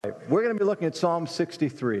We're going to be looking at Psalm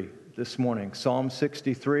 63 this morning. Psalm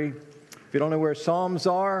 63. If you don't know where Psalms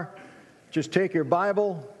are, just take your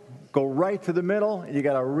Bible, go right to the middle, and you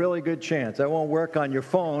got a really good chance. That won't work on your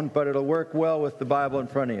phone, but it'll work well with the Bible in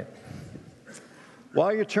front of you.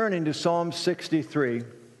 While you're turning to Psalm 63,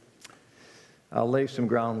 I'll lay some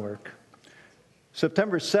groundwork.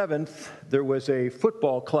 September 7th, there was a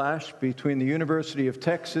football clash between the University of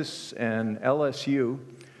Texas and LSU.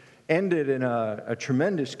 Ended in a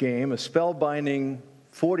tremendous game, a spellbinding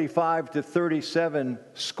 45-37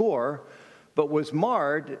 score, but was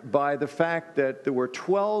marred by the fact that there were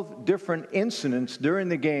 12 different incidents during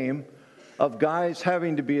the game of guys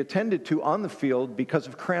having to be attended to on the field because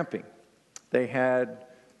of cramping. They had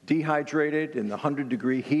dehydrated in the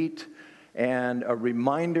 100-degree heat, and a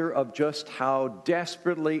reminder of just how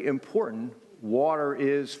desperately important water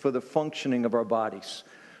is for the functioning of our bodies.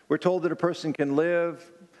 We're told that a person can live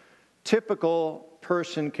Typical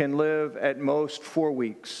person can live at most 4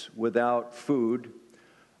 weeks without food,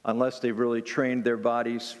 unless they've really trained their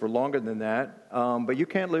bodies for longer than that. But you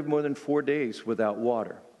can't live more than 4 days without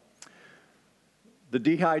water. The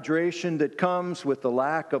dehydration that comes with the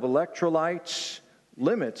lack of electrolytes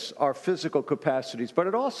limits our physical capacities,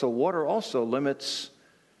 but water also limits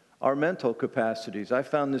our mental capacities. I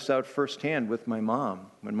found this out firsthand with my mom.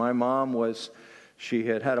 When my mom She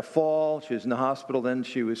had had a fall. She was in the hospital. Then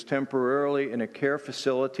she was temporarily in a care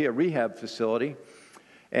facility, a rehab facility,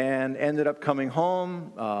 and ended up coming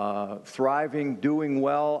home, thriving, doing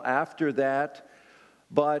well after that,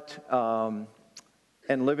 and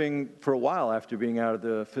living for a while after being out of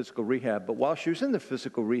the physical rehab. But while she was in the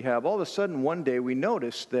physical rehab, all of a sudden one day we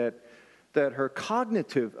noticed that her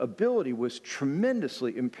cognitive ability was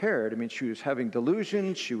tremendously impaired. I mean, she was having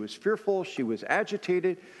delusions, she was fearful, she was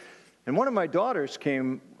agitated. And one of my daughters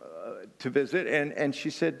came to visit, and she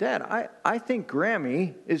said, "Dad, I think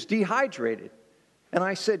Grammy is dehydrated." And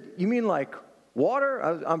I said, "You mean like water?"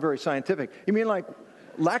 I'm very scientific. "You mean like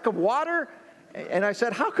lack of water?" And I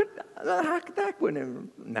said, how could that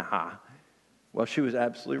wouldn't? Nah. Well, she was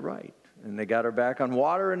absolutely right. And they got her back on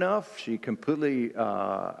water enough. She completely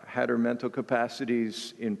had her mental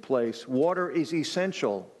capacities in place. Water is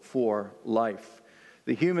essential for life.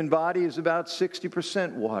 The human body is about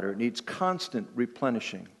 60% water. It needs constant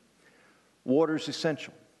replenishing. Water is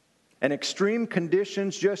essential. And extreme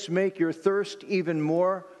conditions just make your thirst even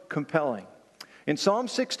more compelling. In Psalm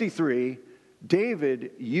 63,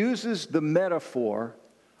 David uses the metaphor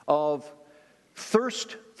of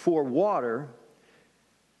thirst for water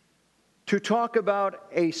to talk about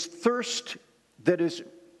a thirst that is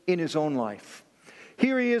in his own life.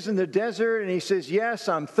 Here he is in the desert, and he says, "Yes,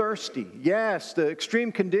 I'm thirsty. Yes, the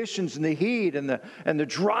extreme conditions and the heat and the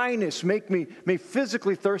dryness make me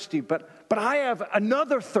physically thirsty. But I have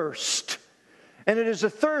another thirst, and it is a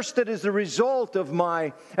thirst that is the result of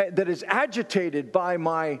that is agitated by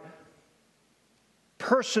my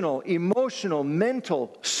personal, emotional,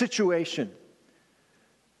 mental situation."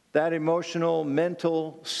 That emotional,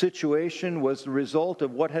 mental situation was the result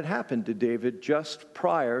of what had happened to David just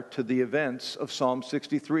prior to the events of Psalm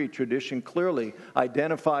 63. Tradition clearly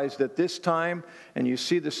identifies that this time, and you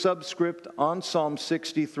see the subscript on Psalm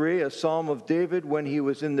 63, a psalm of David when he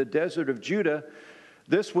was in the desert of Judah.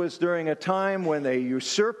 This was during a time when a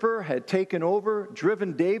usurper had taken over,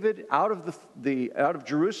 driven David out of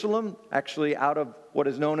Jerusalem, actually out of what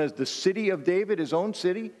is known as the city of David, his own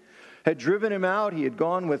city. Had driven him out. He had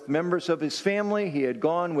gone with members of his family. He had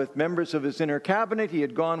gone with members of his inner cabinet. He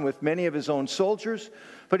had gone with many of his own soldiers.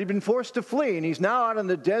 But he'd been forced to flee, and he's now out in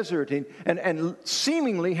the desert and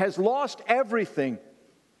seemingly has lost everything.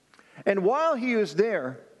 And while he is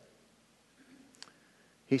there,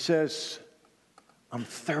 he says, "I'm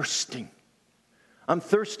thirsting. I'm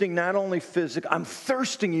thirsting not only physically, I'm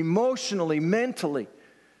thirsting emotionally, mentally."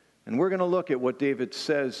 And we're going to look at what David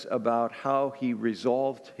says about how he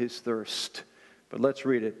resolved his thirst. But let's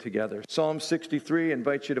read it together. Psalm 63, I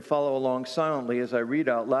invite you to follow along silently as I read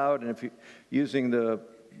out loud. And if you're using the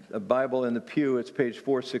Bible in the pew, it's page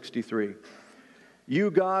 463.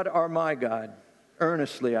 "You, God, are my God.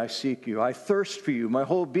 Earnestly I seek you. I thirst for you. My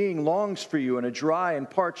whole being longs for you in a dry and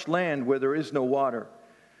parched land where there is no water.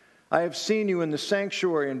 I have seen you in the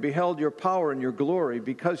sanctuary and beheld your power and your glory.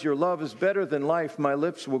 Because your love is better than life, my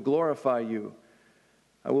lips will glorify you.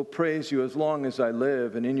 I will praise you as long as I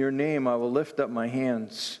live, and in your name I will lift up my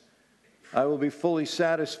hands. I will be fully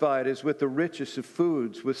satisfied as with the richest of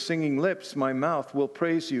foods. With singing lips, my mouth will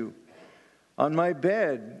praise you. On my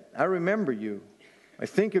bed, I remember you. I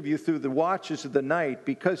think of you through the watches of the night.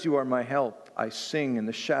 Because you are my help, I sing in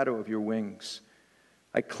the shadow of your wings.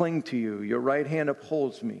 I cling to you. Your right hand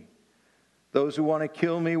upholds me. Those who want to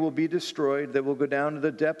kill me will be destroyed. They will go down to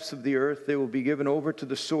the depths of the earth. They will be given over to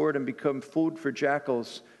the sword and become food for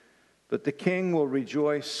jackals. But the king will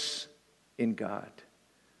rejoice in God.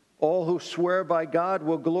 All who swear by God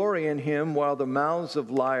will glory in him, while the mouths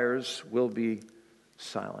of liars will be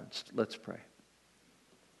silenced. Let's pray.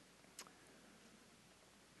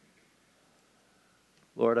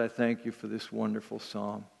 Lord, I thank you for this wonderful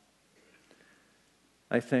psalm.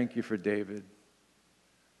 I thank you for David.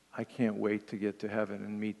 I can't wait to get to heaven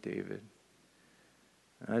and meet David.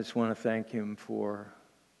 I just want to thank him for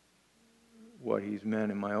what he's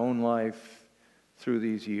meant in my own life through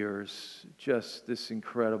these years. Just this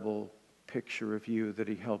incredible picture of you that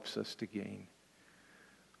he helps us to gain.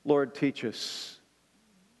 Lord, teach us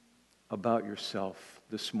about yourself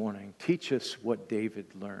this morning. Teach us what David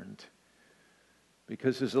learned.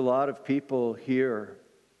 Because there's a lot of people here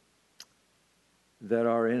that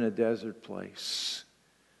are in a desert place.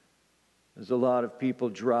 There's a lot of people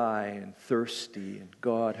dry and thirsty. And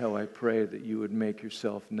God, how I pray that you would make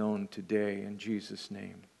yourself known today. In Jesus'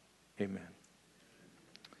 name, amen.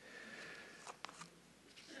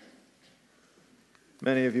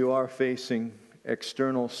 Many of you are facing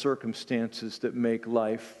external circumstances that make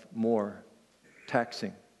life more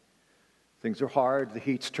taxing. Things are hard. The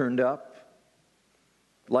heat's turned up.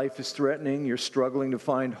 Life is threatening. You're struggling to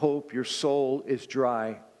find hope. Your soul is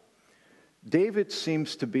dry. David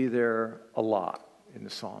seems to be there a lot in the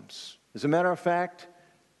Psalms. As a matter of fact,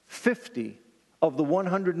 50 of the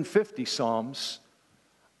 150 Psalms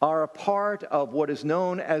are a part of what is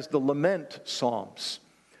known as the Lament Psalms.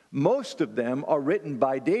 Most of them are written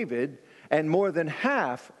by David, and more than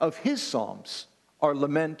half of his Psalms are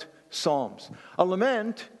lament Psalms. A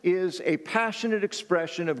lament is a passionate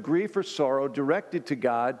expression of grief or sorrow directed to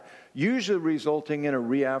God, usually resulting in a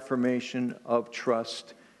reaffirmation of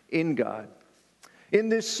trust in God. In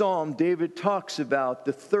this psalm, David talks about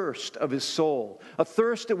the thirst of his soul, a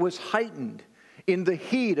thirst that was heightened in the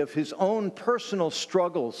heat of his own personal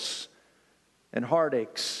struggles and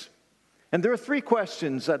heartaches. And there are three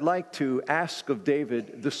questions I'd like to ask of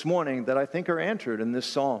David this morning that I think are answered in this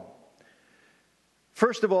psalm.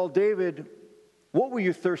 First of all, David, what were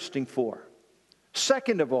you thirsting for?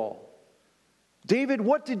 Second of all, David,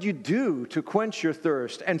 what did you do to quench your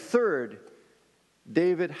thirst? And third,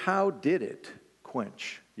 David, how did it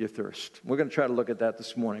quench your thirst? We're going to try to look at that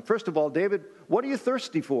this morning. First of all, David, what are you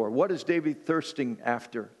thirsty for? What is David thirsting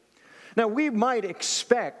after? Now, we might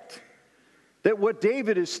expect that what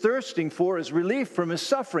David is thirsting for is relief from his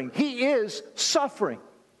suffering. He is suffering.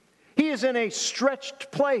 He is in a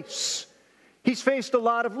stretched place. He's faced a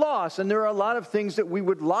lot of loss, and there are a lot of things that we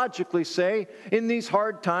would logically say in these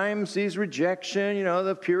hard times, these rejection,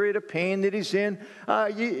 the period of pain that he's in.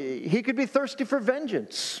 He could be thirsty for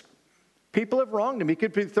vengeance. People have wronged him. He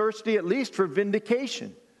could be thirsty at least for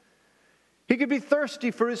vindication. He could be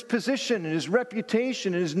thirsty for his position and his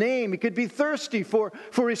reputation and his name. He could be thirsty for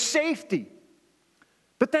his safety.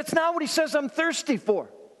 But that's not what he says I'm thirsty for.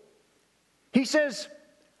 He says,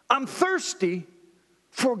 I'm thirsty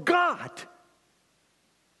for God.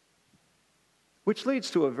 Which leads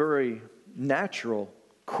to a very natural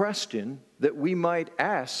question that we might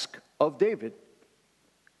ask of David.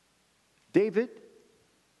 David,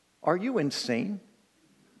 are you insane?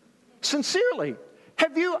 Sincerely,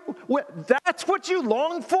 that's what you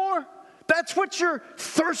long for? That's what you're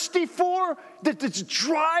thirsty for? That's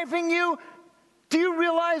driving you? Do you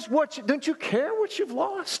realize don't you care what you've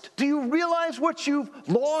lost? Do you realize what you've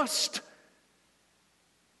lost?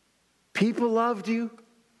 People loved you.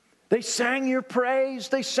 They sang your praise.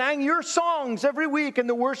 They sang your songs every week in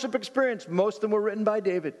the worship experience. Most of them were written by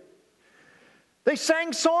David. They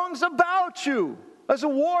sang songs about you. As a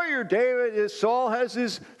warrior, Saul has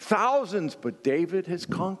his thousands, but David has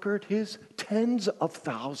conquered his tens of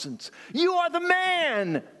thousands. You are the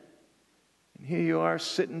man. And here you are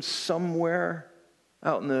sitting somewhere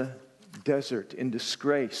out in the desert in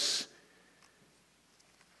disgrace.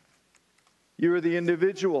 You are the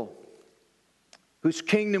individual whose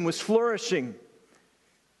kingdom was flourishing.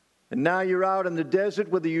 And now you're out in the desert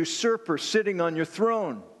with a usurper sitting on your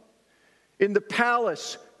throne. In the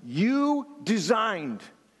palace you designed.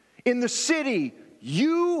 In the city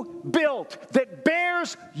you built that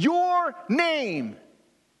bears your name.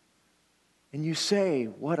 And you say,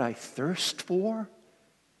 what I thirst for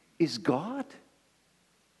is God?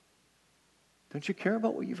 Don't you care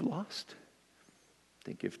about what you've lost? I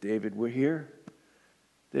think if David were here,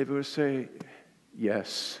 David would say,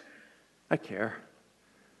 yes, I care.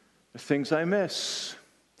 The things I miss,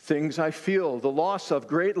 things I feel the loss of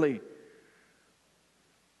greatly,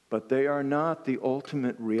 but they are not the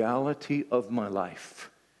ultimate reality of my life.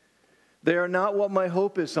 They are not what my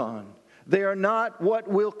hope is on. They are not what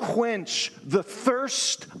will quench the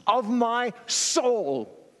thirst of my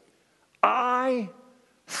soul. I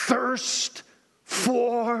thirst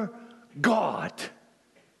for God.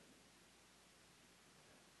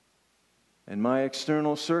 And my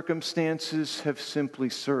external circumstances have simply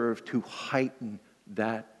served to heighten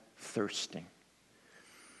that thirsting.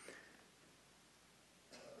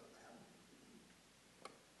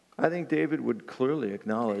 I think David would clearly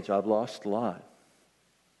acknowledge, I've lost a lot.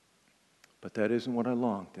 But that isn't what I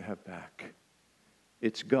long to have back.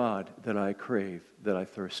 It's God that I crave, that I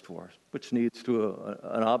thirst for. Which leads to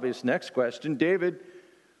an obvious next question. David,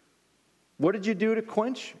 what did you do to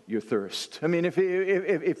quench your thirst? I mean,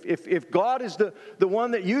 if God is the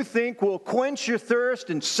one that you think will quench your thirst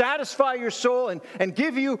and satisfy your soul and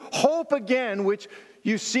give you hope again, which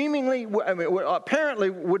you seemingly, apparently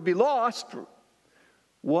would be lost,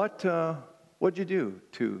 what'd you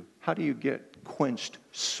do how do you get quenched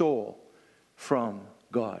soul from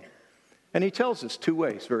God? And he tells us two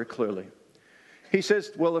ways very clearly. He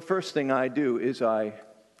says, well, the first thing I do is I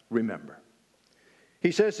remember.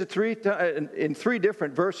 He says it in three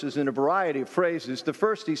different verses in a variety of phrases. The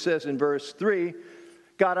first he says in verse 3,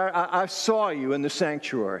 God, I saw you in the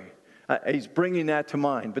sanctuary. He's bringing that to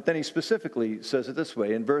mind. But then he specifically says it this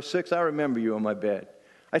way. In verse 6, I remember you on my bed.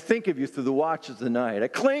 I think of you through the watches of the night. I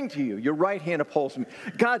cling to you. Your right hand upholds me.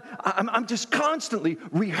 God, I'm just constantly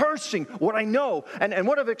rehearsing what I know and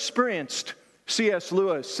what I've experienced. C.S.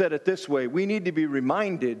 Lewis said it this way: we need to be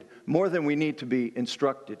reminded more than we need to be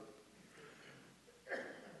instructed.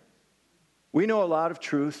 We know a lot of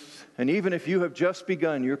truth, and even if you have just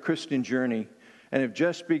begun your Christian journey and have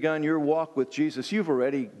just begun your walk with Jesus, you've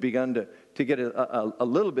already begun to get a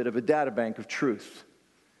little bit of a data bank of truth.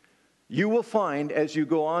 You will find as you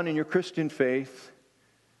go on in your Christian faith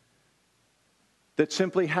that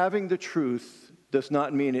simply having the truth does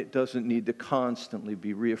not mean it doesn't need to constantly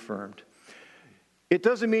be reaffirmed. It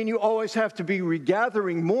doesn't mean you always have to be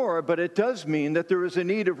regathering more, but it does mean that there is a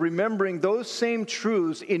need of remembering those same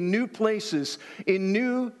truths in new places, in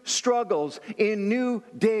new struggles, in new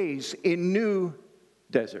days, in new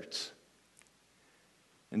deserts.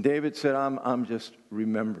 And David said, I'm just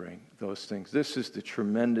remembering those things. This is the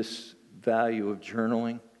tremendous value of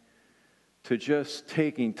journaling, to just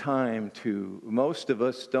taking time to, most of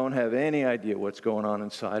us don't have any idea what's going on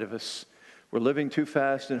inside of us. We're living too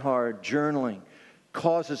fast and hard. Journaling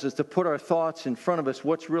causes us to put our thoughts in front of us.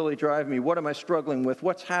 What's really driving me? What am I struggling with?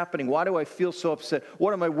 What's happening? Why do I feel so upset?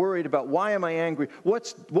 What am I worried about? Why am I angry?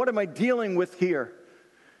 What am I dealing with here?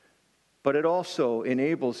 But it also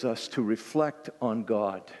enables us to reflect on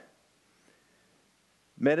God.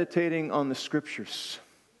 Meditating on the Scriptures.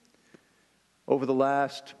 Over the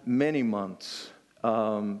last many months,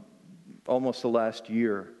 almost the last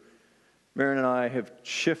year, Marion and I have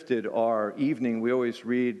shifted our evening. We always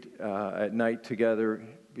read at night together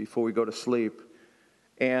before we go to sleep.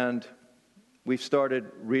 And we've started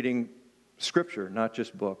reading Scripture, not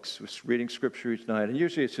just books. We're reading Scripture each night. And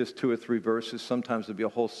usually it's just 2 or 3 verses. Sometimes it'll be a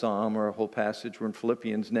whole psalm or a whole passage. We're in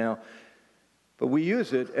Philippians now. But we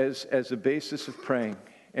use it as a basis of praying.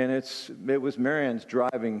 And it was Marianne's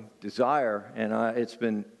driving desire, and it's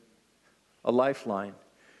been a lifeline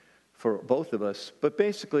for both of us. But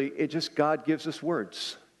basically, God gives us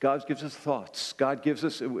words. God gives us thoughts. God gives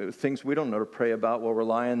us things we don't know to pray about while we're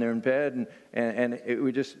lying there in bed. And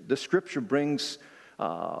the Scripture brings,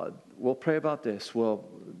 we'll pray about this. Well,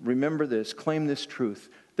 remember this. Claim this truth.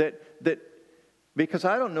 That because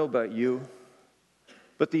I don't know about you,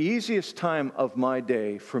 but the easiest time of my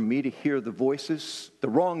day for me to hear the voices, the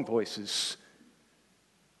wrong voices,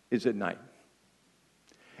 is at night.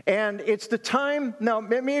 And it's the time, now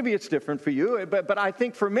maybe it's different for you, but I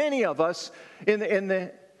think for many of us, in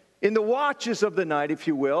the watches of the night, if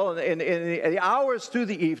you will, in the hours through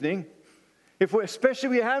the evening, especially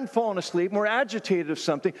if we haven't fallen asleep and we're agitated of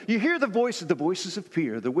something, you hear the voices of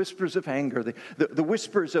fear, the whispers of anger, the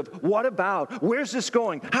whispers of what about, where's this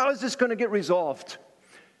going, how is this going to get resolved?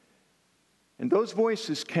 And those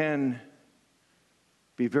voices can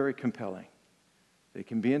be very compelling. They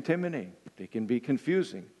can be intimidating. They can be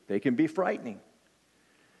confusing. They can be frightening.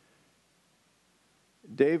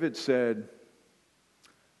 David said,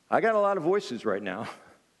 I got a lot of voices right now.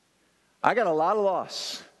 I got a lot of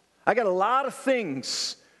loss. I got a lot of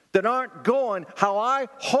things that aren't going how I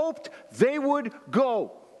hoped they would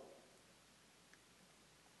go.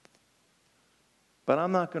 But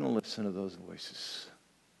I'm not going to listen to those voices.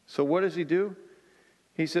 So what does he do?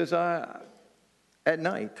 He says, at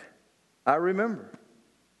night, I remember.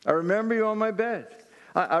 I remember you on my bed.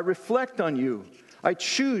 I reflect on you. I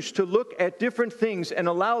choose to look at different things and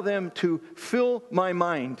allow them to fill my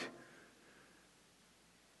mind.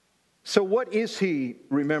 So what is he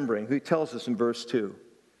remembering? He tells us in verse 2.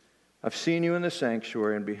 I've seen you in the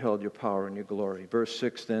sanctuary and beheld your power and your glory. Verse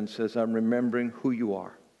 6 then says, I'm remembering who you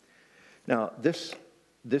are. Now, this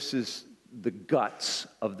is the guts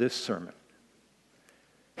of this sermon.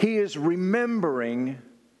 He is remembering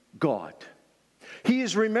God. He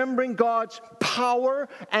is remembering God's power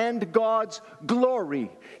and God's glory.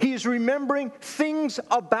 He is remembering things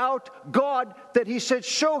about God that he said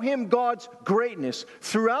show him God's greatness.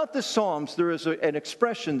 Throughout the Psalms, there is an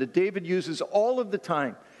expression that David uses all of the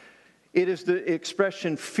time. It is the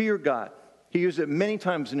expression, fear God. He used it many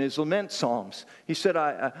times in his lament psalms. He said,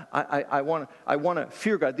 I want to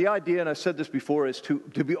fear God. The idea, and I said this before, is to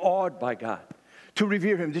be awed by God, to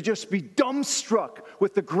revere him, to just be dumbstruck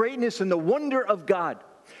with the greatness and the wonder of God.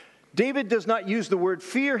 David does not use the word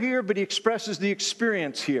fear here, but he expresses the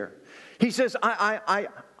experience here. He says, I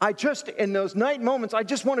just, in those night moments, I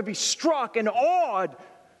just want to be struck and awed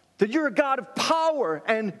that you're a God of power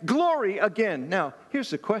and glory again. Now,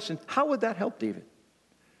 here's the question. How would that help David?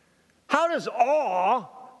 How does awe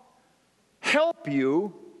help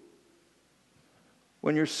you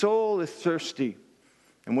when your soul is thirsty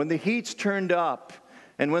and when the heat's turned up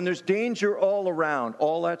and when there's danger all around?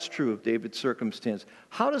 All that's true of David's circumstance.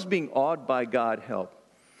 How does being awed by God help?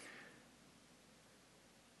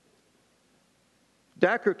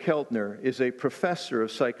 Dacher Keltner is a professor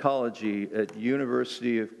of psychology at the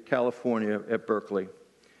University of California at Berkeley.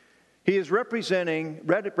 He is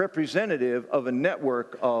representative of a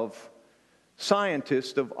network of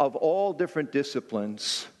scientists of all different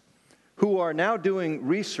disciplines who are now doing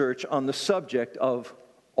research on the subject of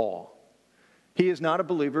awe. He is not a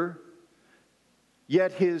believer,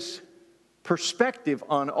 yet his perspective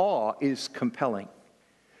on awe is compelling.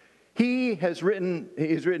 He has written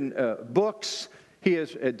books. He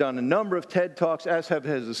has done a number of TED Talks, as have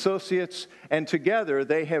his associates, and together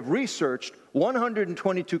they have researched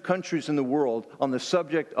 122 countries in the world on the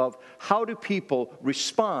subject of how do people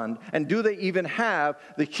respond, and do they even have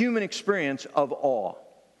the human experience of awe?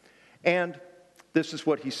 And this is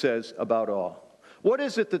what he says about awe. What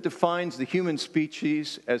is it that defines the human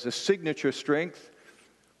species as a signature strength?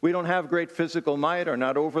 We don't have great physical might, are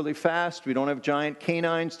not overly fast. We don't have giant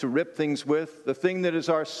canines to rip things with. The thing that is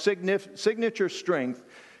our signature strength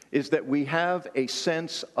is that we have a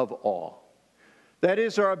sense of awe. That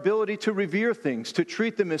is our ability to revere things, to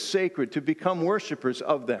treat them as sacred, to become worshipers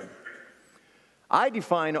of them. I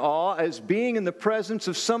define awe as being in the presence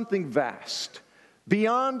of something vast,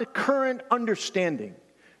 beyond current understanding.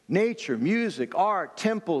 Nature, music, art,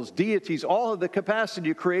 temples, deities, all have the capacity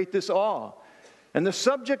to create this awe. And the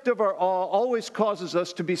subject of our awe always causes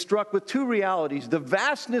us to be struck with two realities: the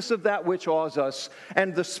vastness of that which awes us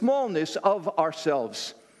and the smallness of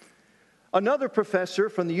ourselves. Another professor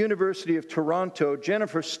from the University of Toronto,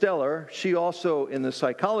 Jennifer Stellar, she also in the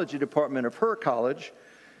psychology department of her college,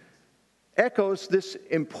 echoes this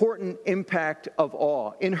important impact of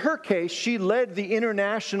awe. In her case, she led the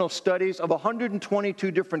international studies of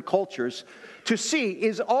 122 different cultures to see,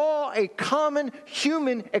 is awe a common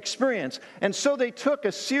human experience? And so they took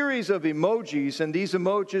a series of emojis, and these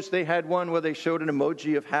emojis, they had one where they showed an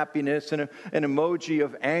emoji of happiness, and an emoji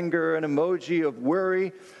of anger, an emoji of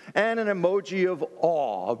worry, and an emoji of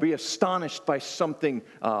awe, be astonished by something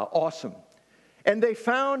awesome. And they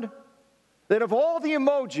found that of all the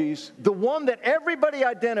emojis, the one that everybody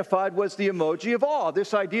identified was the emoji of awe.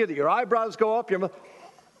 This idea that your eyebrows go up, you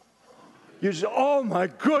just, oh my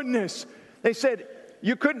goodness. They said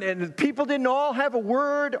you couldn't, and people didn't all have a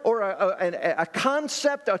word or a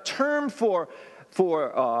concept, a term for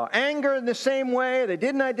anger in the same way. They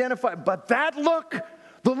didn't identify, but that look,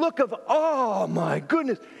 the look of, oh my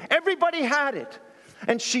goodness, everybody had it.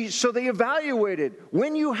 And so they evaluated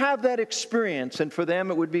when you have that experience, and for them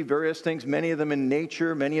it would be various things, many of them in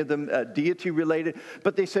nature, many of them deity related.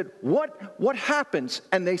 But they said, what happens?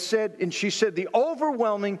 And they said, and she said, the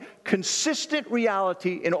overwhelming, consistent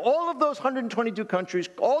reality in all of those 122 countries,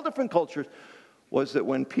 all different cultures, was that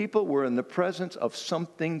when people were in the presence of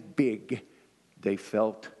something big, they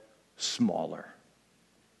felt smaller.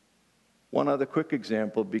 One other quick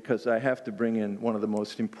example, because I have to bring in one of the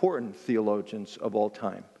most important theologians of all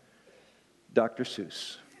time, Dr.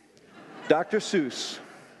 Seuss. Dr. Seuss,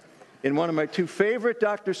 in one of my two favorite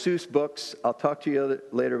Dr. Seuss books, I'll talk to you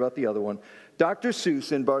later about the other one, Dr.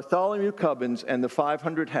 Seuss in Bartholomew Cubbins and the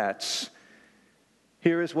 500 Hats,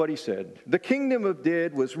 here is what he said. The kingdom of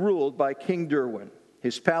Did was ruled by King Derwin.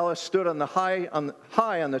 His palace stood high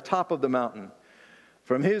on the top of the mountain.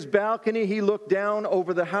 From his balcony he looked down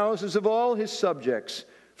over the houses of all his subjects,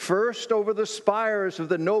 first over the spires of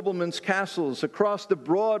the noblemen's castles, across the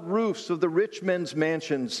broad roofs of the rich men's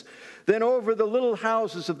mansions, then over the little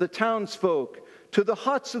houses of the townsfolk, to the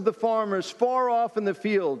huts of the farmers far off in the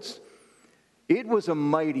fields. It was a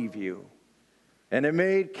mighty view, and it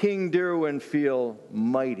made King Derwin feel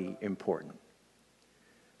mighty important.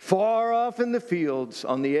 Far off in the fields,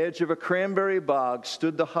 on the edge of a cranberry bog,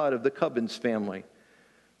 stood the hut of the Cubbins family.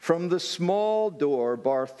 From the small door,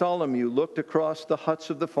 Bartholomew looked across the huts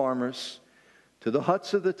of the farmers, to the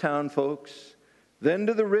huts of the townfolks, then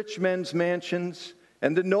to the rich men's mansions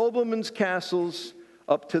and the noblemen's castles,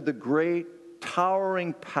 up to the great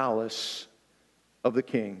towering palace of the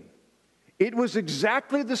king. It was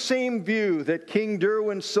exactly the same view that King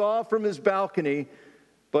Derwin saw from his balcony,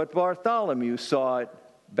 but Bartholomew saw it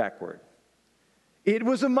backward. It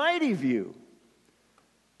was a mighty view,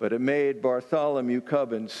 but it made Bartholomew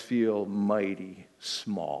Cubbins feel mighty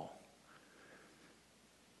small.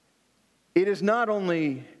 It is not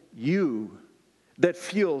only you that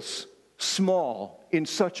feels small in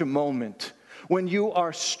such a moment when you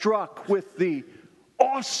are struck with the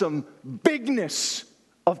awesome bigness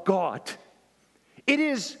of God. It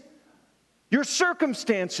is your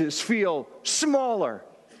circumstances feel smaller.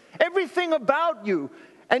 Everything about you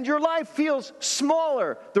and your life feels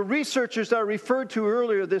smaller. The researchers I referred to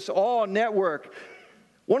earlier, this Awe Network,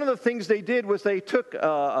 one of the things they did was they took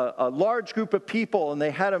a large group of people and they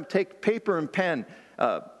had them take paper and pen.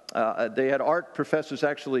 They had art professors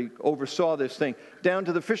actually oversaw this thing, down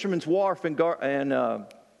to the Fisherman's Wharf in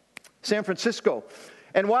San Francisco.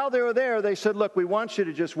 And while they were there, they said, look, we want you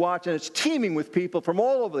to just watch. And it's teeming with people from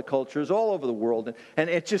all over the cultures, all over the world. And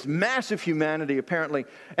it's just massive humanity, apparently.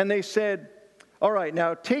 And they said, all right,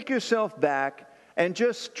 now take yourself back and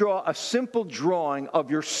just draw a simple drawing of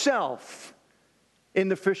yourself in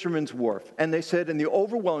the Fisherman's Wharf. And they said in the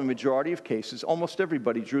overwhelming majority of cases, almost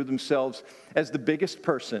everybody drew themselves as the biggest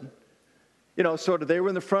person. You know, sort of they were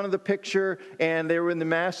in the front of the picture and they were in the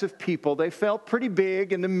mass of people. They felt pretty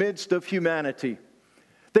big in the midst of humanity.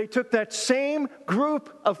 They took that same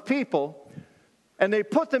group of people and they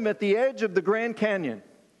put them at the edge of the Grand Canyon.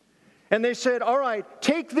 And they said, all right,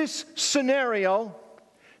 take this scenario.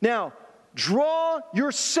 Now, draw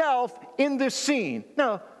yourself in this scene.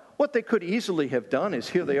 Now, what they could easily have done is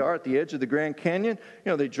here they are at the edge of the Grand Canyon.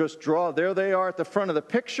 You know, they just draw, there they are at the front of the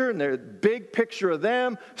picture, and there's a big picture of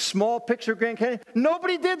them, small picture of Grand Canyon.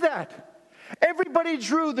 Nobody did that. Everybody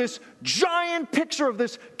drew this giant picture of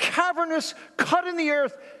this cavernous, cut in the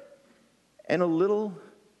earth, and a little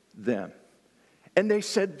them. And they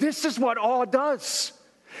said, this is what awe does.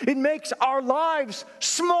 It makes our lives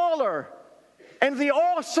smaller and the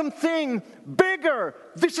awesome thing bigger.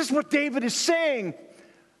 This is what David is saying.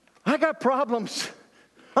 I got problems.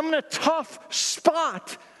 I'm in a tough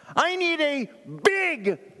spot. I need a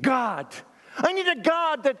big God. I need a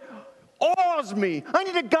God that awes me. I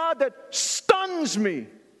need a God that stuns me.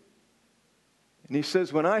 And he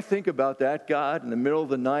says, when I think about that God in the middle of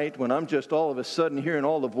the night, when I'm just all of a sudden hearing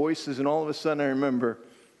all the voices, and all of a sudden I remember,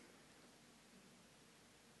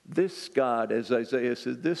 this God, as Isaiah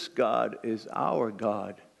says, this God is our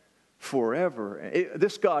God forever.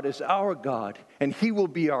 This God is our God, and he will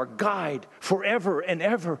be our guide forever and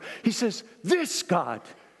ever. He says, this God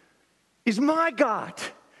is my God,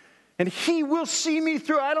 and he will see me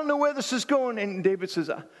through. I don't know where this is going. And David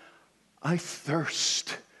says, I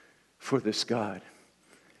thirst for this God.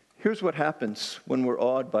 Here's what happens when we're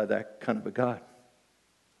awed by that kind of a God.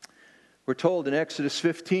 We're told in Exodus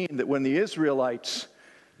 15 that when the Israelites,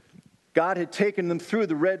 God had taken them through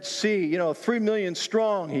the Red Sea, 3 million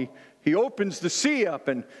strong. He opens the sea up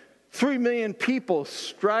and 3 million people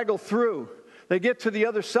straggle through. They get to the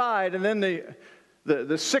other side, and then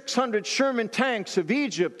the 600 Sherman tanks of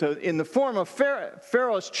Egypt in the form of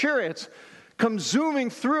Pharaoh's chariots come zooming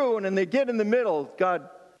through, and then they get in the middle. God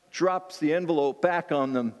drops the envelope back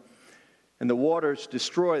on them, and the waters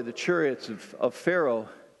destroy the chariots of Pharaoh.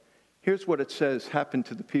 Here's what it says happened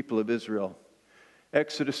to the people of Israel.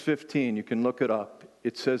 Exodus 15, you can look it up.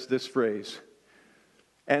 It says this phrase,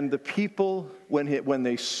 and the people, when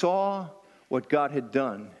they saw what God had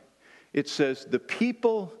done, it says the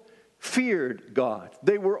people feared God.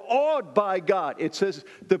 They were awed by God. It says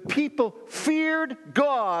the people feared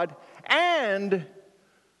God and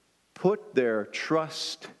put their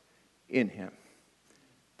trust in him.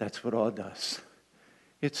 That's what awe does.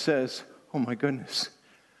 It says, oh my goodness,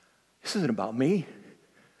 this isn't about me.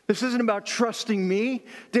 This isn't about trusting me.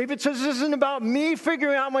 David says this isn't about me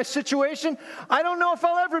figuring out my situation. I don't know if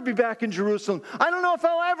I'll ever be back in Jerusalem. I don't know if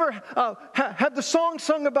I'll ever have the song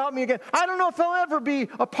sung about me again. I don't know if I'll ever be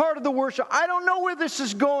a part of the worship. I don't know where this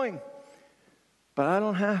is going. But I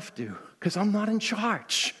don't have to, because I'm not in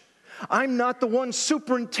charge. I'm not the one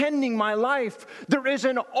superintending my life. There is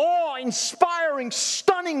an awe-inspiring,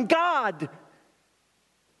 stunning God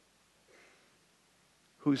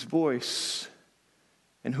whose voice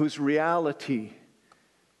and whose reality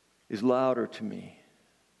is louder to me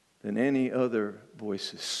than any other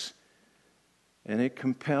voices. And it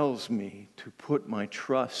compels me to put my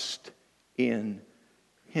trust in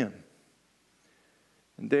Him.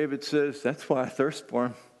 And David says, that's why I thirst for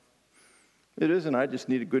Him. It isn't, I just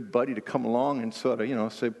need a good buddy to come along and sort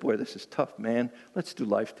of, say, boy, this is tough, man. Let's do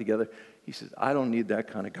life together. He says, I don't need that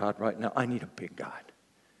kind of God right now. I need a big God.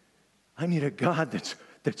 I need a God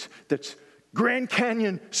that's Grand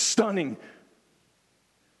Canyon stunning.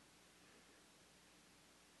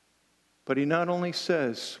 But he not only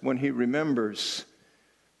says when he remembers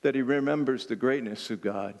that he remembers the greatness of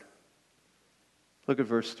God. Look at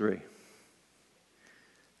verse 3.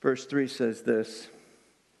 Verse 3 says this: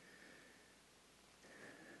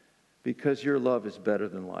 because your love is better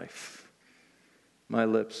than life, my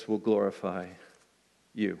lips will glorify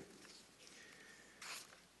you.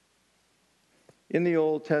 In the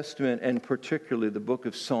Old Testament, and particularly the book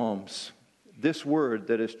of Psalms, this word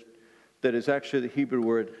that is actually the Hebrew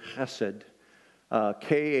word chesed,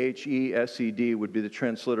 K-H-E-S-E-D would be the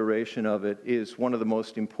transliteration of it, is one of the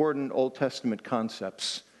most important Old Testament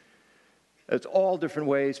concepts. It's all different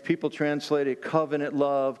ways. People translate it covenant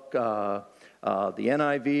love. The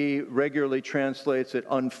NIV regularly translates it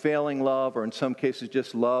unfailing love, or in some cases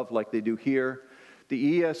just love, like they do here.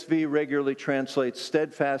 The ESV regularly translates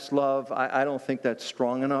steadfast love. I don't think that's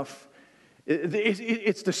strong enough.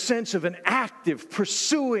 It's the sense of an active,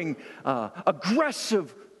 pursuing,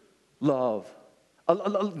 aggressive love.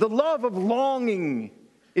 The love of longing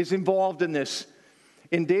is involved in this.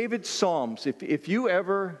 In David's Psalms, if you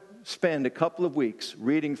ever spend a couple of weeks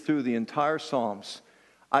reading through the entire Psalms,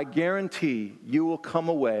 I guarantee you will come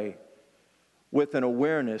away with an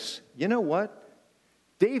awareness, you know what?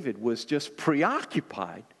 David was just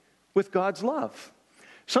preoccupied with God's love.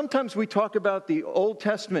 Sometimes we talk about the Old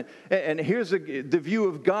Testament, and here's the view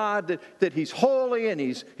of God, that He's holy, and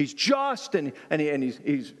He's just, and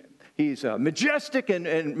He's majestic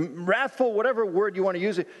and wrathful, whatever word you want to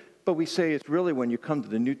use it. But we say it's really when you come to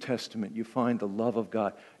the New Testament, you find the love of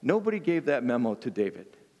God. Nobody gave that memo to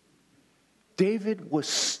David. David was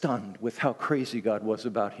stunned with how crazy God was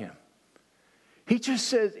about him. He just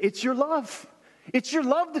says, it's your love. It's your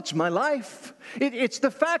love that's my life. It's the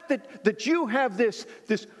fact that you have this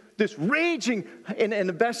raging, in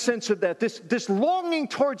the best sense of that, this longing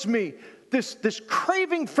towards me, this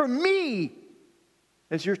craving for me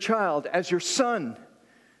as your child, as your son.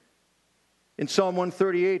 In Psalm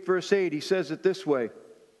 138, verse 8, he says it this way: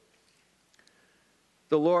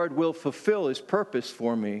 the Lord will fulfill His purpose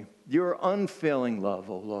for me. Your unfailing love,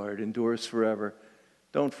 O Lord, endures forever.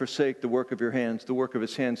 Don't forsake the work of your hands. The work of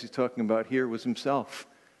His hands He's talking about here was Himself.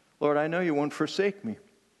 Lord, I know you won't forsake me.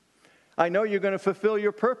 I know you're going to fulfill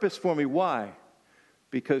your purpose for me. Why?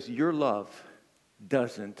 Because your love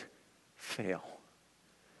doesn't fail.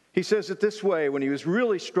 He says it this way when he was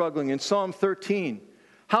really struggling in Psalm 13.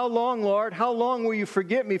 How long, Lord? How long will you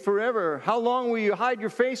forget me forever? How long will you hide your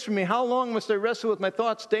face from me? How long must I wrestle with my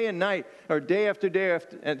thoughts day and night, or day after day,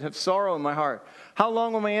 and have sorrow in my heart? How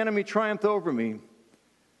long will my enemy triumph over me?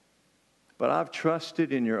 But I've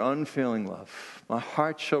trusted in your unfailing love. My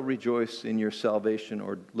heart shall rejoice in your salvation,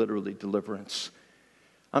 or literally deliverance.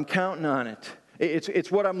 I'm counting on it. It's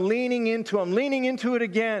what I'm leaning into. I'm leaning into it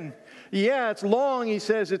again. Yeah, it's long, he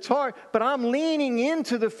says, it's hard, but I'm leaning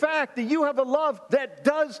into the fact that you have a love that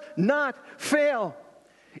does not fail.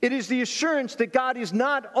 It is the assurance that God is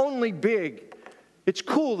not only big. It's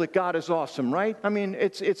cool that God is awesome, right? I mean,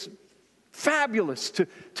 it's fabulous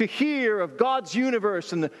to hear of God's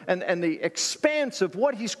universe and the expanse of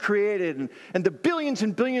what He's created and the billions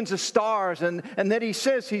and billions of stars, and that He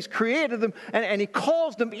says He's created them and He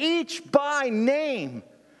calls them each by name.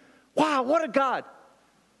 Wow, what a God.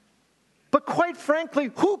 But quite frankly,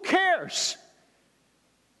 who cares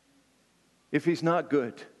if He's not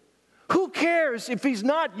good? Who cares if He's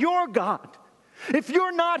not your God? If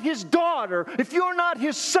you're not His daughter, if you're not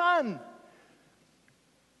His son?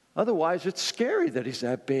 Otherwise, it's scary that He's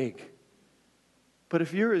that big. But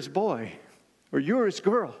if you're His boy, or you're His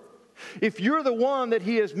girl, if you're the one that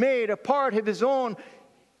He has made a part of His own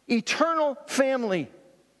eternal family,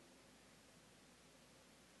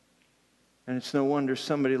 And it's no wonder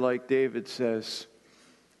somebody like David says,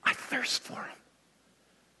 I thirst for him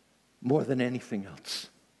more than anything else.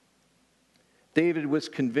 David was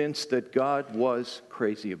convinced that God was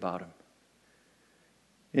crazy about him.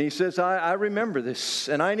 And he says, I remember this,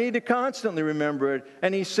 and I need to constantly remember it.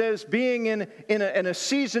 And he says, being in a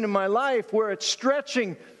season in my life where it's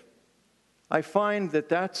stretching, I find that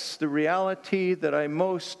that's the reality that I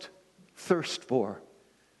most thirst for.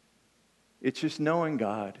 It's just knowing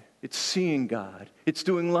God. It's seeing God. It's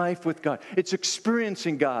doing life with God. It's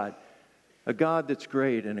experiencing God. A God that's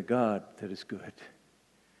great and a God that is good.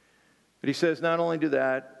 But he says, not only do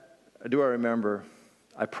I remember,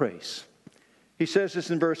 I praise. He says this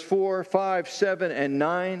in verse 4, 5, 7, and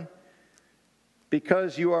 9.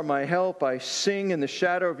 Because you are my help, I sing in the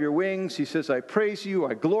shadow of your wings. He says, I praise you,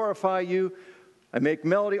 I glorify you, I make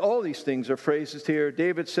melody. All these things are phrases here.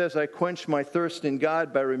 David says, I quench my thirst in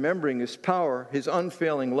God by remembering his power, his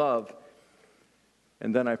unfailing love,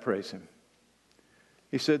 and then I praise him.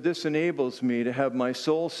 He said, this enables me to have my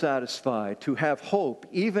soul satisfied, to have hope,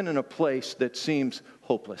 even in a place that seems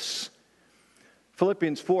hopeless.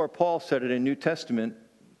 Philippians 4, Paul said it in New Testament,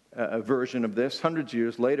 a version of this, hundreds of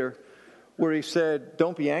years later, where he said,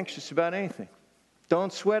 don't be anxious about anything.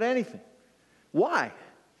 Don't sweat anything. Why?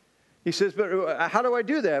 He says, but how do I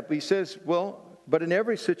do that? But he says, well, but in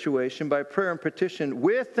every situation, by prayer and petition,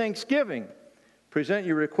 with thanksgiving, present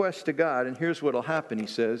your requests to God, and here's what will happen, he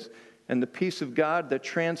says, and the peace of God that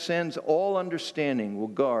transcends all understanding will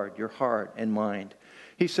guard your heart and mind.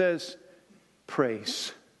 He says,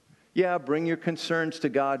 praise. Yeah, bring your concerns to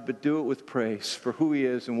God, but do it with praise for who he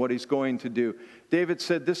is and what he's going to do. David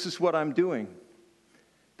said, this is what I'm doing.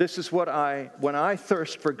 This is when I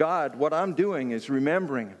thirst for God, what I'm doing is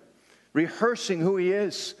remembering, rehearsing who he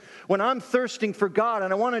is. When I'm thirsting for God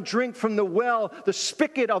and I want to drink from the well, the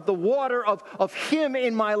spigot of the water of him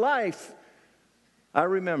in my life, I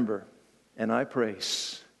remember and I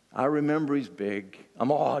praise. I remember he's big.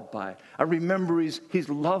 I'm awed by it. I remember he's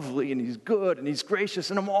lovely and he's good and he's gracious,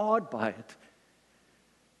 and I'm awed by it.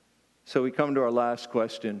 So we come to our last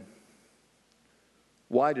question.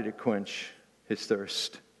 Why did it quench his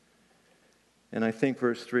thirst? And I think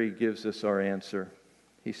verse 3 gives us our answer.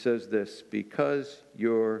 He says this, because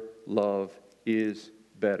your love is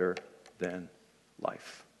better than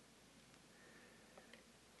life.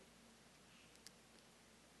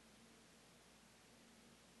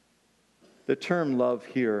 The term love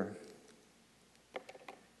here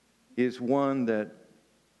is one that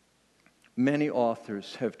many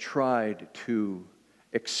authors have tried to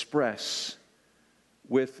express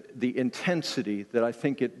with the intensity that I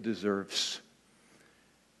think it deserves.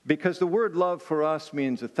 Because the word love for us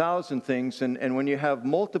means 1,000 things, and when you have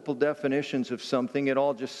multiple definitions of something, it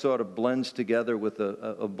all just sort of blends together with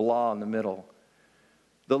a blah in the middle.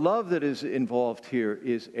 The love that is involved here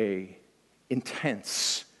is a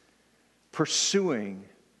intense, pursuing,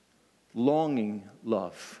 longing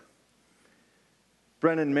love.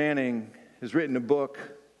 Brennan Manning has written a book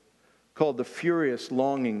called The Furious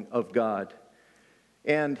Longing of God.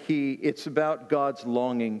 And it's about God's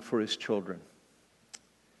longing for his children.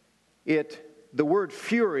 The word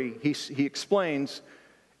fury, he explains,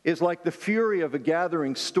 is like the fury of a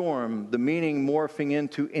gathering storm, the meaning morphing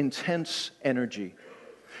into intense energy.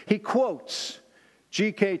 He quotes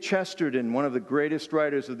G.K. Chesterton, one of the greatest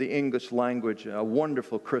writers of the English language, a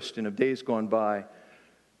wonderful Christian of days gone by.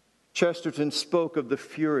 Chesterton spoke of the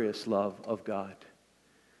furious love of God.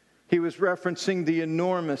 He was referencing the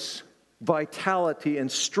enormous vitality and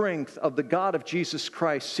strength of the God of Jesus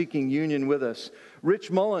Christ seeking union with us.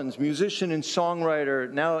 Rich Mullins, musician and songwriter,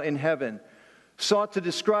 now in heaven, sought to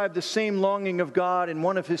describe the same longing of God in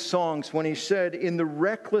one of his songs when he said, in the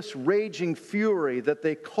reckless, raging fury that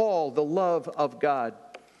they call the love of God.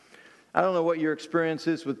 I don't know what your experience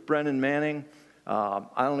is with Brennan Manning. I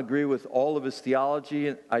don't agree with all of his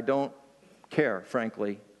theology. I don't care,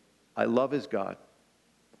 frankly. I love his God.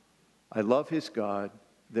 I love his God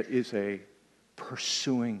that is a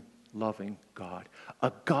pursuing, loving God.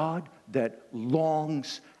 A God that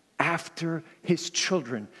longs after his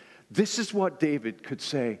children. This is what David could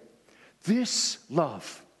say. This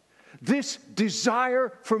love, this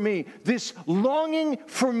desire for me, this longing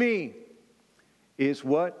for me is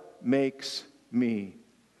what makes me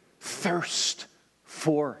thirst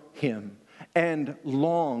for him and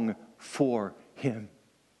long for him.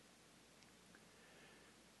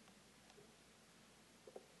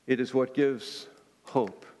 It is what gives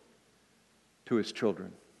hope to his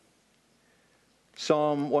children.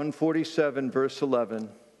 Psalm 147, verse 11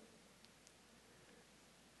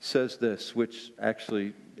 says this, which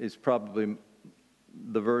actually is probably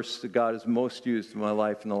the verse that God has most used in my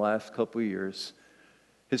life in the last couple of years.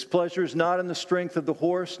 His pleasure is not in the strength of the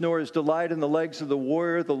horse, nor his delight in the legs of the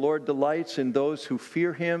warrior. The Lord delights in those who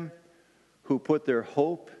fear him, who put their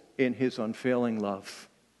hope in his unfailing love.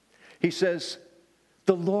 He says,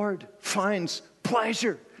 the Lord finds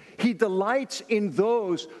pleasure. He delights in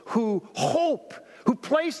those who hope, who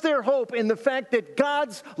place their hope in the fact that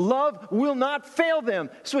God's love will not fail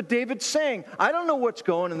them. That's what David's saying. I don't know what's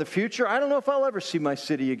going in the future. I don't know if I'll ever see my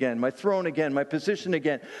city again, my throne again, my position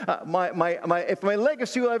again, if my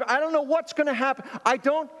legacy will ever. I don't know what's going to happen.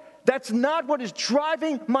 That's not what is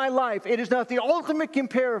driving my life. It is not the ultimate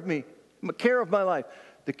care of my life.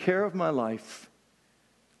 The care of my life,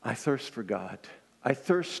 I thirst for God. I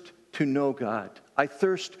thirst to know God. I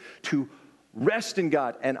thirst to rest in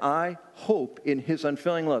God, and I hope in his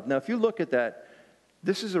unfailing love. Now, if you look at that,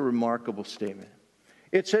 this is a remarkable statement.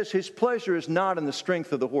 It says his pleasure is not in the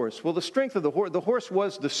strength of the horse. Well, the strength of the horse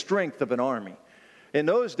was the strength of an army. In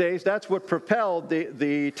those days, that's what propelled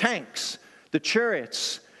the tanks, the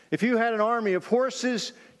chariots. If you had an army of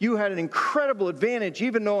horses, you had an incredible advantage,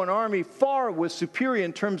 even though an army far was superior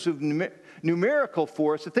in terms of numerical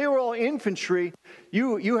force. If they were all infantry,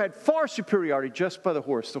 you had far superiority just by the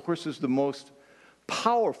horse. The horse is the most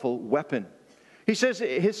powerful weapon. He says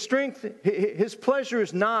his pleasure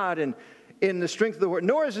is not in the strength of the horse,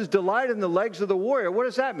 nor is his delight in the legs of the warrior. What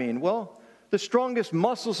does that mean? Well, the strongest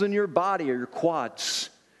muscles in your body are your quads.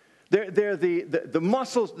 They're the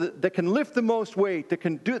muscles that can lift the most weight,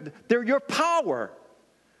 they're your power.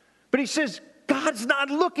 But he says, God's not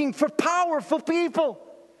looking for powerful people.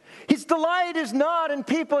 His delight is not in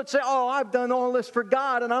people that say, oh, I've done all this for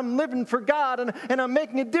God, and I'm living for God, and I'm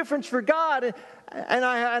making a difference for God, and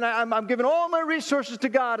I'm giving all my resources to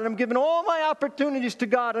God, and I'm giving all my opportunities to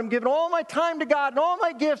God, and I'm giving all my time to God, and all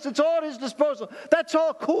my gifts. It's all at his disposal. That's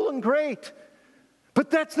all cool and great. But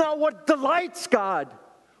that's not what delights God.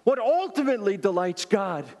 What ultimately delights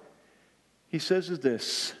God, he says, is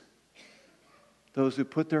this: those who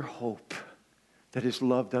put their hope that his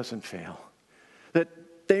love doesn't fail. That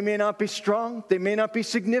they may not be strong, they may not be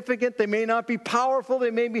significant, they may not be powerful, they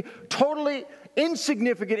may be totally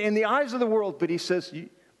insignificant in the eyes of the world. But he says,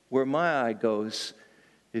 where my eye goes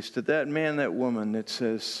is to that man, that woman that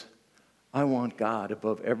says, I want God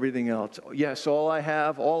above everything else. Yes, all I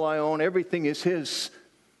have, all I own, everything is his.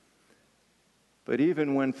 But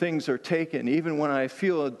even when things are taken, even when I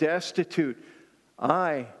feel destitute,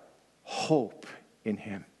 I hope in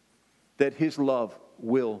him that his love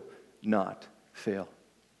will not fail.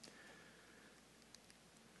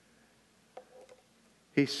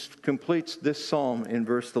 He completes this psalm in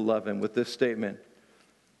verse 11 with this statement: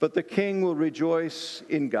 but the king will rejoice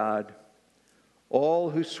in God. All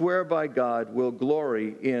who swear by God will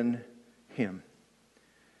glory in him.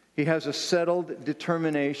 He has a settled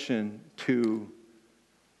determination to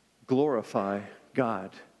glorify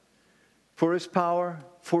God for his power,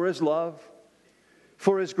 for his love,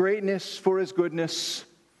 for his greatness, for his goodness.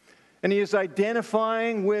 And he is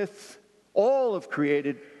identifying with all of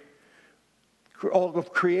creation,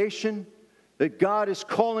 that God is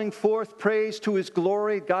calling forth praise to his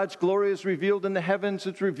glory. God's glory is revealed in the heavens.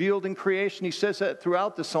 It's revealed in creation. He says that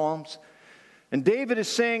throughout the Psalms. And David is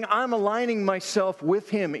saying, I'm aligning myself with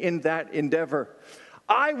him in that endeavor.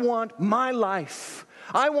 I want my life.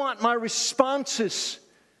 I want my responses.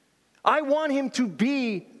 I want him to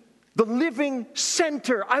be the living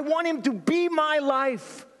center. I want him to be my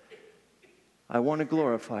life. I want to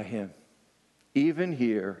glorify him, even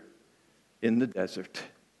here in the desert.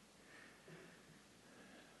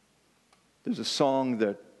 There's a song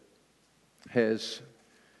that has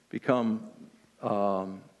become a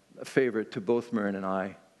favorite to both Marion and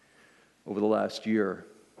I over the last year.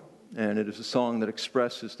 And it is a song that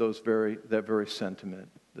expresses that very sentiment.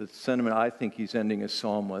 The sentiment I think he's ending his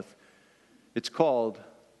psalm with. It's called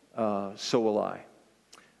So Will I.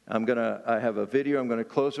 I have a video. I'm going to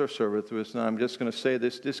close our service with this, and I'm just going to say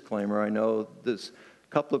this disclaimer. I know there's a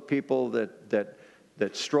couple of people that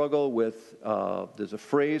struggle with, there's a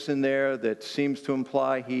phrase in there that seems to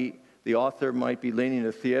imply the author might be leaning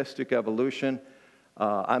to theistic evolution.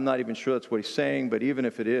 I'm not even sure that's what he's saying, but even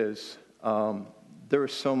if it is, there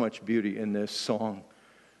is so much beauty in this song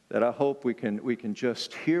that I hope we can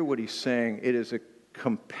just hear what he's saying. It is a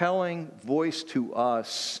compelling voice to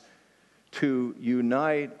us to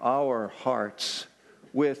unite our hearts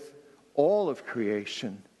with all of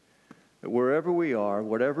creation. That wherever we are,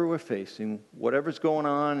 whatever we're facing, whatever's going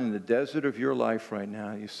on in the desert of your life right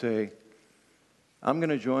now, you say, I'm going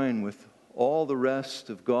to join with all the rest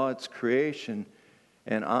of God's creation,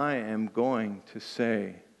 and I am going to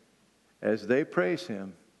say, as they praise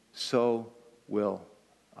him, so will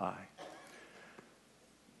I.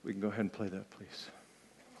 We can go ahead and play that, please.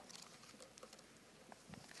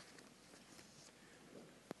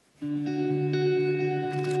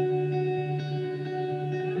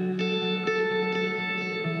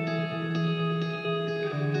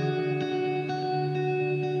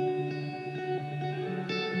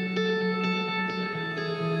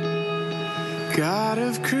 God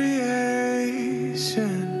of creation,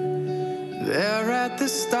 there at the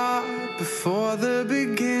start, before the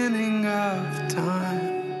beginning of time.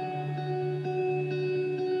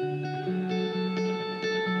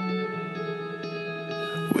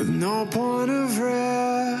 With no point of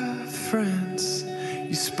reference,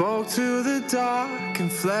 you spoke to the dark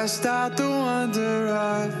and fleshed out the wonder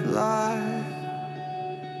of life.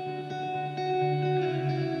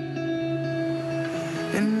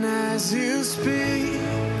 And as you speak,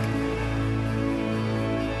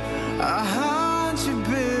 100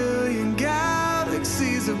 billion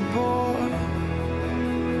galaxies are born.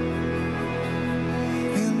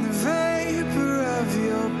 In the vapor of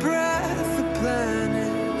your breath, the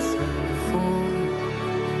planets form.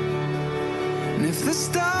 And if the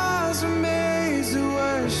stars were made to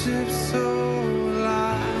worship so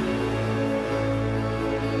light,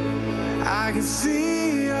 I can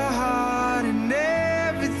see your heart in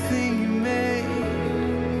everything you made.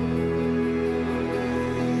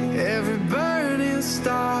 Every burning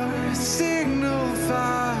star, a signal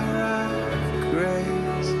fire of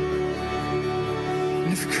grace.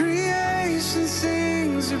 And if creation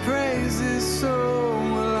sings your praises, so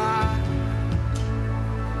will I.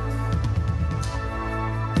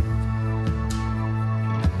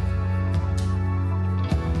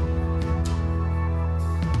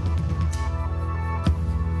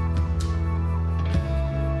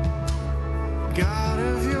 God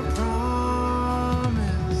of your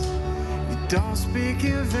promise, you don't speak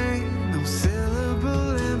in vain, no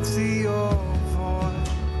syllable empty or void.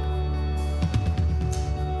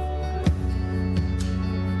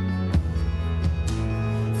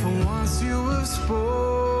 For once you have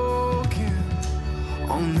spoken,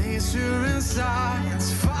 all nature and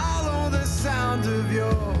science follow the sound of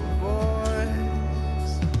your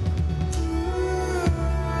voice.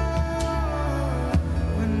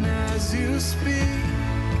 When as you speak,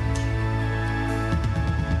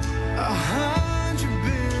 100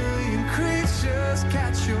 billion creatures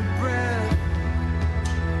catch your breath,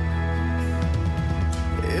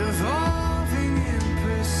 evolving in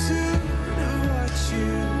pursuit of what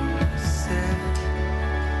you said.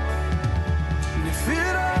 And if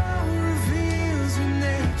it all reveals your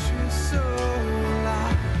nature so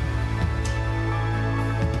alive,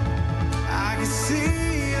 I can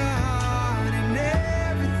see your heart in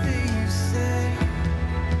everything you say.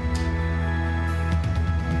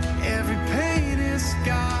 Every painted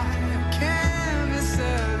sky, a canvas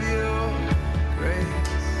of your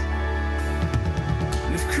grace.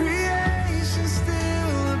 And if creation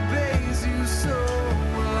still obeys you, so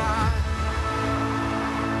will I.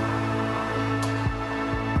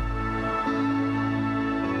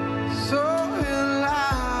 So will I.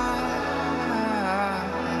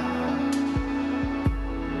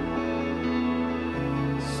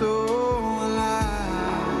 So will I.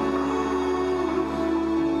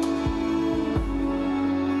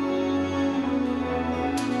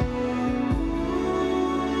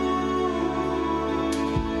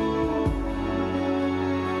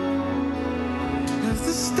 If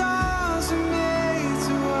the stars are made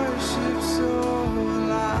to worship, so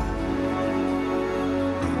will I.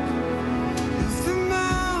 If the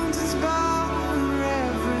mountains bow in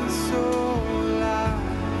reverence, so will I.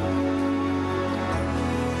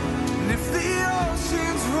 And if the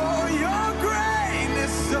oceans roar your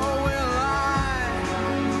greatness, so will I.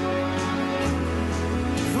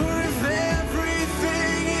 For if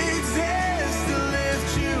everything exists to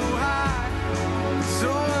lift you high, so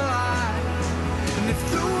will I. And if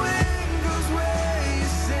the wind goes where you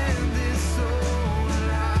send it, so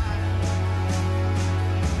will I.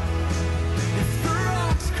 If the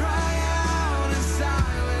rocks cry out in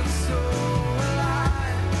silence, so will I.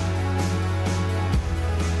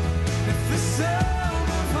 If the sum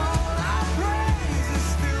of all our praises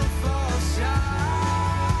still falls short,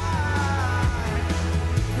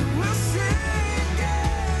 then we'll sing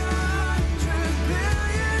again 100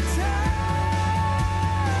 billion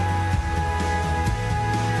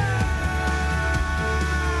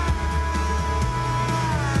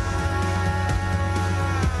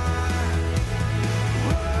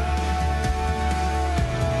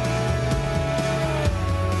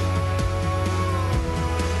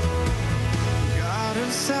God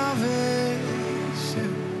of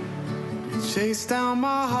salvation, you chase down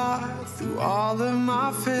my heart through all of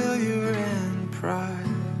my failure and pride.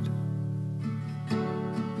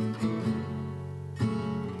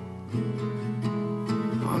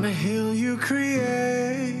 On a hill you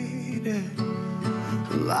created,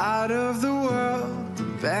 the light of the world,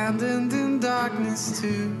 abandoned in darkness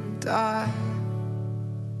to die.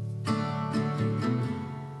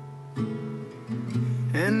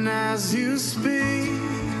 And as you speak,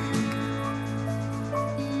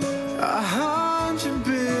 100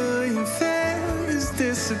 billion fairies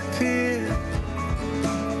disappear.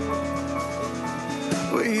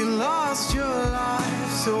 Well, you lost your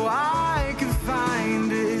life so I could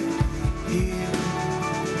find it here.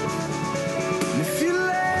 And if you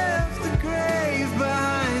left the grave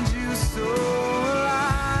behind you so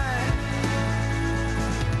alive,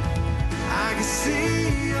 I can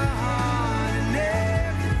see your heart and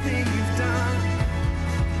everything you've done.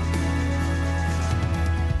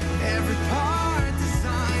 Every part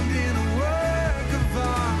designed in a work of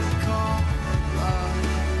art called love.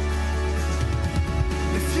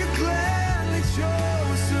 If you gladly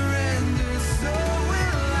chose surrender, so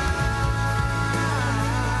will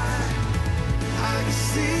I can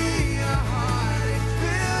see your heart a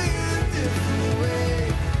billion different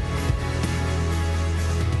ways.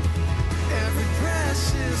 Every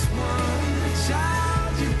precious one, a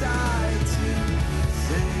child you died to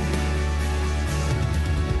save.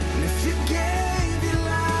 And if you gave your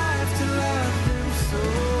life to love them so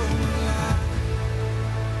alive,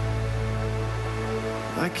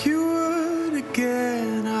 like you would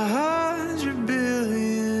again 100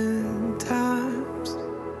 billion times,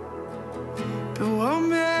 but what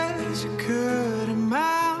measure could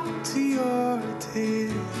amount to your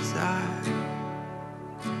desire?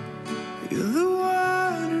 You're the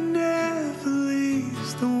one who never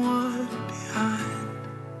leaves the one behind.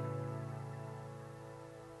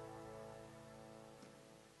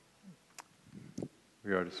 We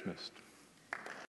are dismissed.